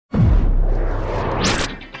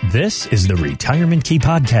This is the Retirement Key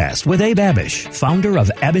Podcast with Abe Abish, founder of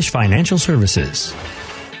Abish Financial Services.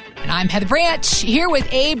 And I'm Heather Branch, here with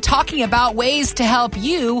Abe, talking about ways to help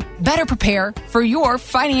you better prepare for your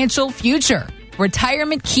financial future.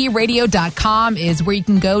 RetirementKeyRadio.com is where you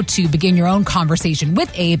can go to begin your own conversation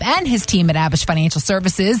with Abe and his team at Abish Financial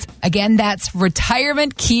Services. Again, that's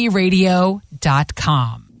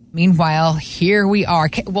RetirementKeyRadio.com. Meanwhile, here we are.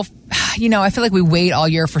 Well, you know, I feel like we wait all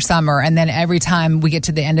year for summer, and then every time we get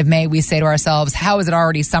to the end of May, we say to ourselves, how is it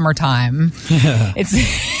already summertime? Yeah. It's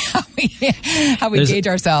how we gauge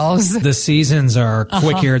ourselves. The seasons are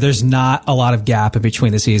quick here. There's not a lot of gap in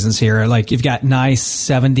between the seasons here. Like, you've got nice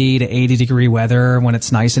 70 to 80 degree weather when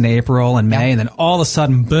it's nice in April and May, and then all of a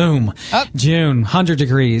sudden, boom, June, 100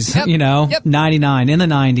 degrees, 99 in the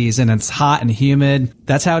 90s, and it's hot and humid.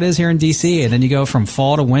 That's how it is here in D.C. And then you go from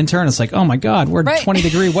fall to winter, and it's like, oh my God, where'd 20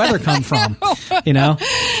 degree weather come from? You know,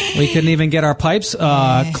 we couldn't even get our pipes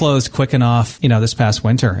closed quick enough. You know, this past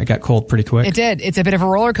winter, it got cold pretty quick. It did. It's a bit of a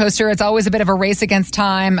roller coaster. It's always a bit of a race against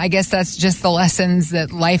time. I guess that's just the lessons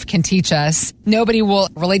that life can teach us. Nobody will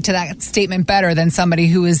relate to that statement better than somebody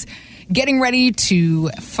who is getting ready to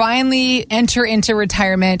finally enter into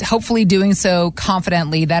retirement, hopefully doing so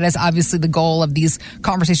confidently. That is obviously the goal of these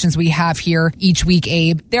conversations we have here each week,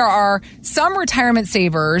 Abe. There are some retirement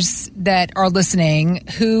savers that are listening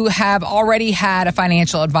who have already had a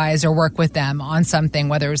financial advisor work with them on something,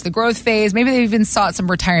 whether it was the growth phase, maybe they've even sought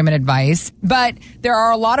some retirement advice. But there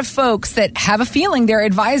are a lot of folks that have a feeling their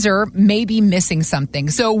advisor may be missing something.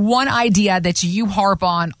 So one idea that you harp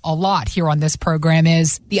on a lot here on this program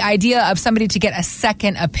is the idea of somebody to get a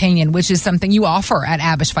second opinion, which is something you offer at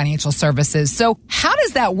Abish Financial Services. So how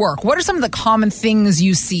does that work? What are some of the common things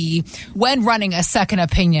you see when running a second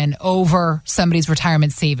opinion over somebody's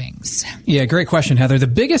retirement savings? Yeah, great question, Heather. The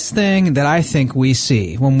biggest thing that I think we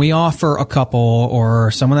see when we offer a couple or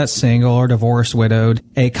someone that's single or divorced, widowed,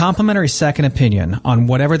 a complimentary second opinion on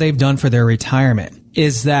whatever they've done for their retirement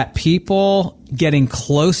is that people getting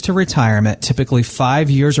close to retirement, typically 5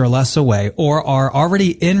 years or less away, or are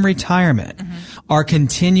already in retirement, are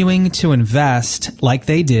continuing to invest like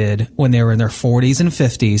they did when they were in their 40s and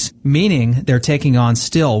 50s, meaning they're taking on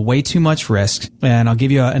still way too much risk. And I'll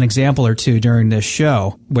give you an example or two during this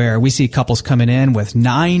show where we see couples coming in with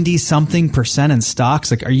 90-something% in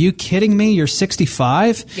stocks. Like, are you kidding me? You're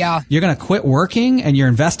 65? Yeah. You're going to quit working and you're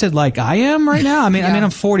invested like I am right now? I mean, I'm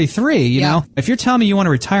 43, you know? If you're telling me you want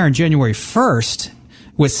to retire on January 1st,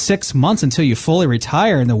 with 6 months until you fully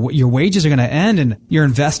retire and your wages are going to end and you're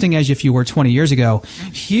investing as if you were 20 years ago.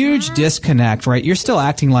 Huge disconnect, right? You're still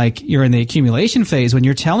acting like you're in the accumulation phase when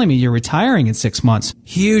you're telling me you're retiring in 6 months.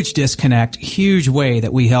 Huge disconnect, huge way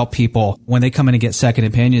that we help people when they come in and get second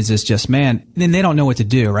opinions is just, man, then they don't know what to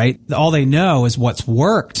do, right? All they know is what's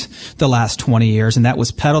worked the last 20 years, and that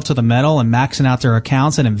was pedal to the metal and maxing out their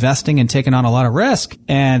accounts and investing and taking on a lot of risk.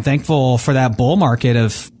 And thankful for that bull market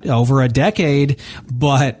of over a decade.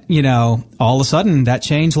 But, you know, all of a sudden that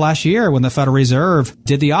changed last year when the Federal Reserve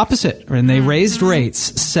did the opposite, and they raised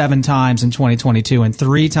rates 7 times in 2022 and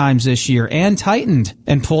 3 times this year and tightened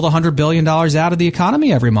and pulled $100 billion out of the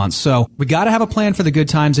economy every month. So we got to have a plan for the good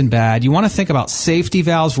times and bad. You want to think about safety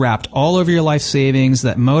valves wrapped all over your life savings,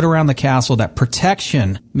 that moat around the castle, that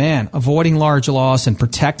protection, man, avoiding large loss and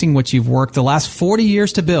protecting what you've worked the last 40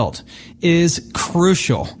 years to build is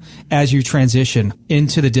crucial as you transition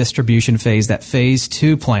into the distribution phase, that phase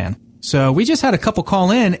 2 plan. So we just had a couple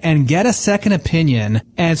call in and get a second opinion.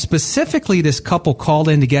 And specifically, this couple called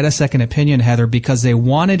in to get a second opinion, Heather, because they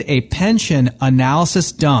wanted a pension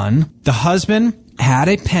analysis done. The husband had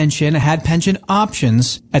a pension, had pension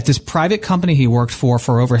options at this private company he worked for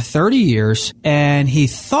over 30 years. And he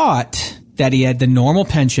thought that he had the normal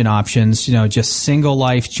pension options, you know, just single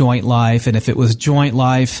life, joint life. And if it was joint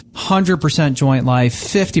life, 100% joint life,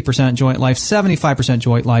 50% joint life, 75%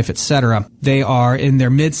 joint life, etc. They are in their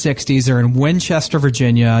mid-60s. They're in Winchester,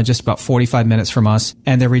 Virginia, just about 45 minutes from us.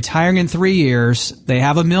 And they're retiring in 3 years. They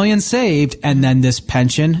have $1 million saved and then this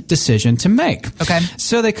pension decision to make. Okay.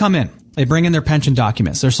 So they come in. They bring in their pension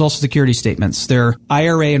documents, their Social Security statements, their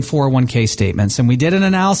IRA and 401k statements, and we did an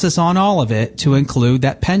analysis on all of it to include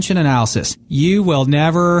that pension analysis. You will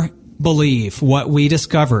never believe what we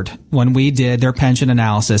discovered when we did their pension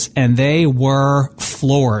analysis, and they were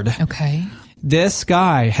floored. Okay. This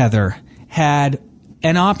guy, Heather, had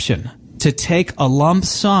an option to take a lump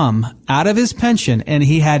sum out of his pension, and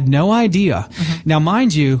he had no idea. Now,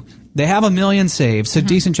 mind you, they have $1 million saved, so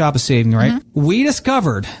decent job of saving, right? We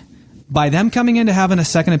discovered by them coming in to having a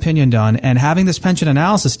second opinion done and having this pension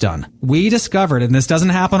analysis done, we discovered, and this doesn't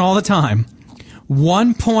happen all the time,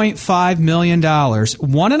 $1.5 million,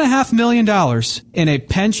 $1.5 million in a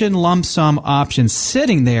pension lump sum option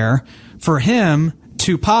sitting there for him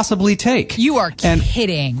to possibly take. You are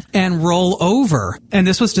kidding. And roll over. And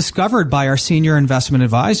this was discovered by our senior investment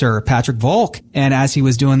advisor, Patrick Volk. And as he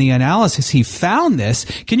was doing the analysis, he found this.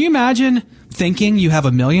 Can you imagine thinking you have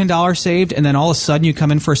 $1 million saved and then all of a sudden you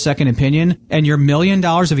come in for a second opinion and your $1 million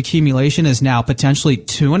of accumulation is now potentially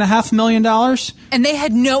 $2.5 million? And they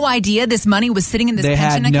had no idea this money was sitting in this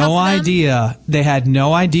pension account? They had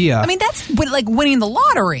no idea. I mean, that's like winning the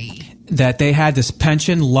lottery. That they had this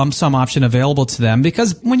pension lump sum option available to them,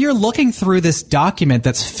 because when you're looking through this document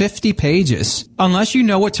that's 50 pages, unless you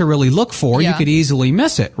know what to really look for, you could easily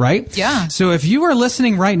miss it, right? Yeah. So if you are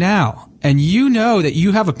listening right now and you know that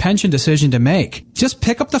you have a pension decision to make, just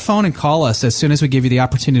pick up the phone and call us as soon as we give you the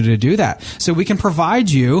opportunity to do that, so we can provide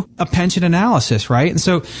you a pension analysis, right? And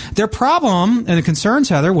so their problem and the concerns,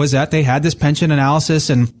 Heather, was that they had this pension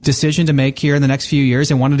analysis and decision to make here in the next few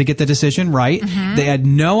years and wanted to get the decision right. Mm-hmm. They had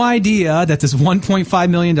no idea that this $1.5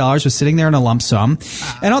 million was sitting there in a lump sum.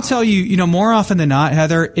 And I'll tell you, more often than not,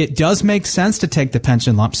 Heather, it does make sense to take the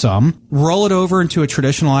pension lump sum, roll it over into a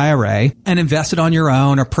traditional IRA and invest it on your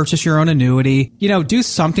own or purchase your own annuity, do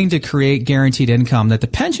something to create guaranteed income that the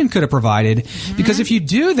pension could have provided. Mm-hmm. Because if you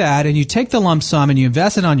do that and you take the lump sum and you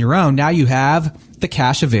invest it on your own, now you have the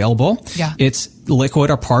cash available. Yeah. It's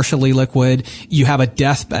liquid or partially liquid. You have a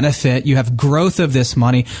death benefit. You have growth of this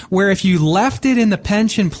money. Where if you left it in the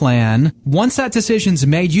pension plan, once that decision's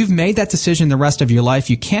made, you've made that decision the rest of your life.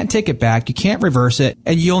 You can't take it back. You can't reverse it.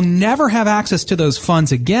 And you'll never have access to those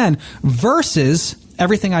funds again, versus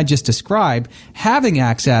everything I just described, having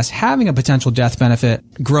access, having a potential death benefit,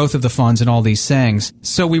 growth of the funds, and all these things.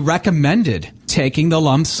 So we recommended taking the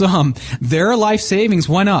lump sum. Their life savings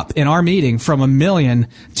went up in our meeting from $1 million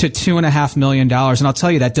to $2.5 million. And I'll tell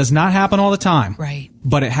you, that does not happen all the time. Right.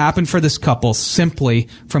 But it happened for this couple simply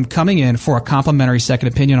from coming in for a complimentary second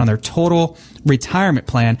opinion on their total retirement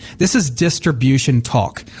plan. This is distribution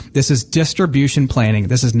talk. This is distribution planning.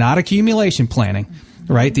 This is not accumulation planning.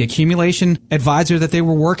 Right? The accumulation advisor that they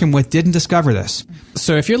were working with didn't discover this.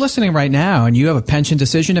 So if you're listening right now and you have a pension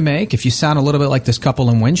decision to make, if you sound a little bit like this couple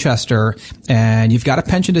in Winchester and you've got a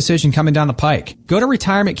pension decision coming down the pike, go to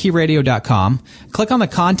retirementkeyradio.com, click on the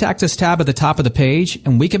Contact Us tab at the top of the page,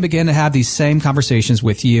 and we can begin to have these same conversations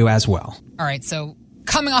with you as well. All right. So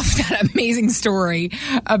coming off that amazing story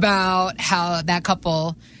about how that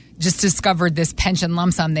couple just discovered this pension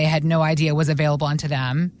lump sum they had no idea was available unto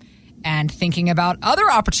them, and thinking about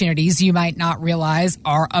other opportunities you might not realize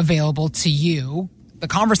are available to you. The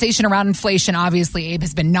conversation around inflation, obviously, Abe,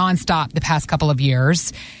 has been nonstop the past couple of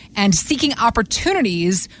years. And seeking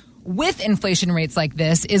opportunities with inflation rates like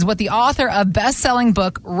this is what the author of best-selling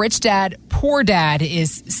book Rich Dad, Poor Dad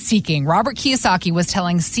is seeking. Robert Kiyosaki was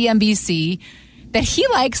telling CNBC that he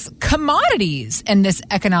likes commodities in this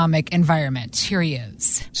economic environment. Here he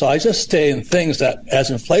is. So I just stay in things that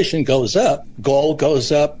as inflation goes up, gold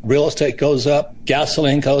goes up, real estate goes up,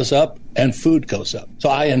 gasoline goes up, and food goes up. So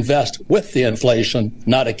I invest with the inflation,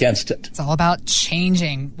 not against it. It's all about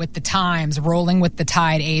changing with the times, rolling with the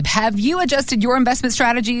tide, Abe. Have you adjusted your investment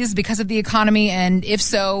strategies because of the economy? And if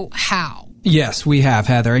so, how? Yes, we have,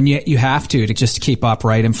 Heather, and yet you have to just keep up,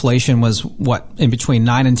 right? Inflation was in between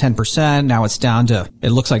 9 and 10%. Now it's down to, it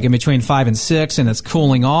looks like in between 5 and 6, and it's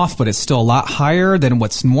cooling off, but it's still a lot higher than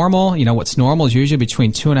what's normal. What's normal is usually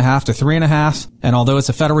between 2.5 to 3.5. And although it's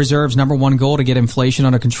the Federal Reserve's number one goal to get inflation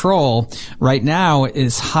under control, right now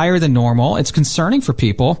it's higher than normal. It's concerning for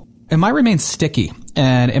people. It might remain sticky,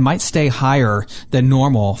 and it might stay higher than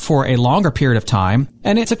normal for a longer period of time.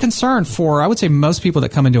 And it's a concern for, I would say, most people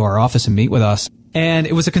that come into our office and meet with us. And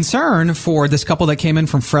it was a concern for this couple that came in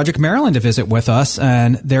from Frederick, Maryland to visit with us.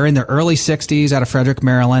 And they're in their early 60s out of Frederick,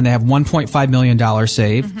 Maryland. They have $1.5 million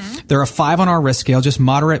saved. Mm-hmm. They're a 5 on our risk scale, just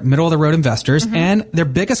moderate, middle of the road investors. Mm-hmm. And their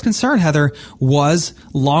biggest concern, Heather, was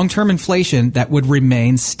long-term inflation that would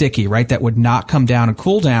remain sticky, right? That would not come down and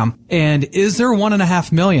cool down. And is there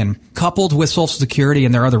 $1.5 million coupled with Social Security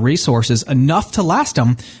and their other resources enough to last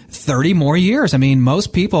them 30 more years? I mean,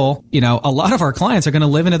 most people, a lot of our clients are going to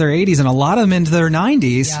live into their 80s and a lot of them into their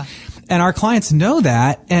 90s. Yeah. And our clients know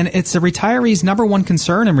that. And it's a retiree's number one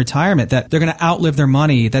concern in retirement, that they're going to outlive their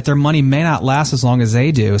money, that their money may not last as long as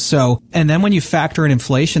they do. So, and then when you factor in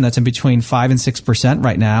inflation that's in between 5 and 6%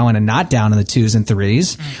 right now and not down in the 2s and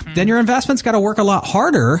 3s, mm-hmm. then your investment's got to work a lot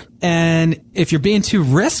harder. And if you're being too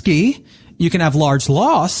risky, you can have large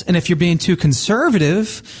loss. And if you're being too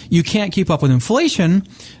conservative, you can't keep up with inflation.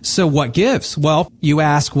 So what gives? Well, you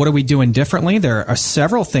ask, what are we doing differently? There are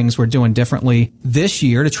several things we're doing differently this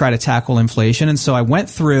year to try to tackle inflation. And so I went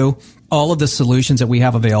through all of the solutions that we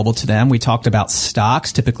have available to them. We talked about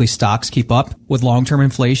stocks. Typically, stocks keep up with long-term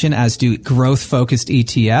inflation, as do growth-focused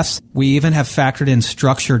ETFs. We even have factored in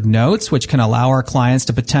structured notes, which can allow our clients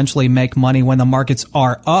to potentially make money when the markets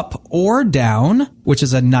are up or down, which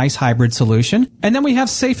is a nice hybrid solution. And then we have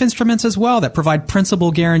safe instruments as well that provide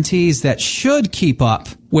principal guarantees that should keep up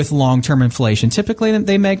with long-term inflation. Typically,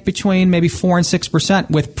 they make between maybe 4 and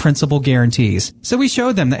 6% with principal guarantees. So we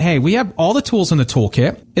showed them that, hey, we have all the tools in the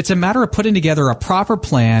toolkit. It's a matter of putting together a proper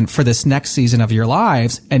plan for this next season of your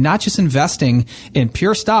lives and not just investing in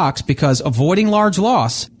pure stocks, because avoiding large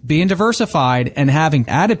loss, being diversified, and having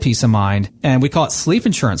added peace of mind. And we call it sleep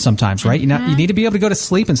insurance sometimes, right? You need to be able to go to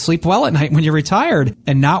sleep and sleep well at night when you're retired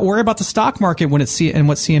and not worry about the stock market when it's and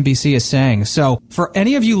what CNBC is saying. So for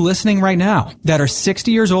any of you listening right now that are 60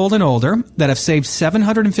 years old and older, that have saved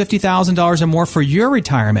 $750,000 or more for your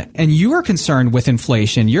retirement, and you are concerned with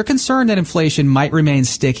inflation, you're concerned that inflation might remain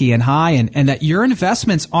sticky and high, and that your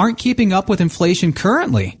investments aren't keeping up with inflation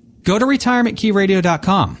currently, go to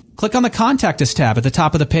retirementkeyradio.com. Click on the Contact Us tab at the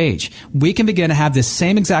top of the page. We can begin to have this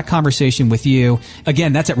same exact conversation with you.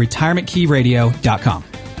 Again, that's at retirementkeyradio.com.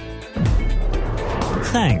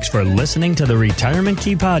 Thanks for listening to the Retirement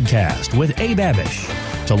Key Podcast with Abe Abish.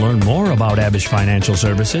 To learn more about Abish Financial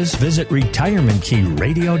Services, visit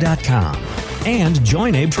retirementkeyradio.com. And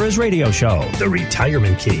join Abe for his radio show, The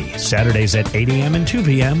Retirement Key, Saturdays at 8 a.m. and 2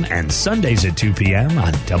 p.m. and Sundays at 2 p.m.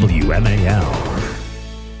 on WMAL.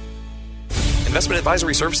 Investment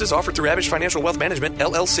advisory services offered through Abish Financial Wealth Management,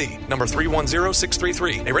 LLC, number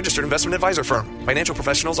 310633, a registered investment advisor firm. Financial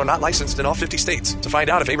professionals are not licensed in all 50 states. To find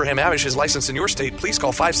out if Abraham Abish is licensed in your state, please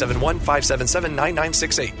call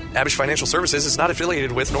 571-577-9968. Abish Financial Services is not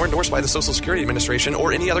affiliated with nor endorsed by the Social Security Administration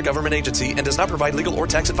or any other government agency and does not provide legal or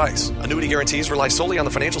tax advice. Annuity guarantees rely solely on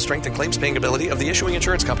the financial strength and claims-paying ability of the issuing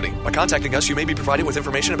insurance company. By contacting us, you may be provided with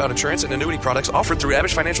information about insurance and annuity products offered through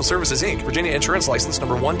Abish Financial Services, Inc., Virginia Insurance License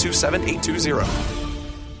number 127820.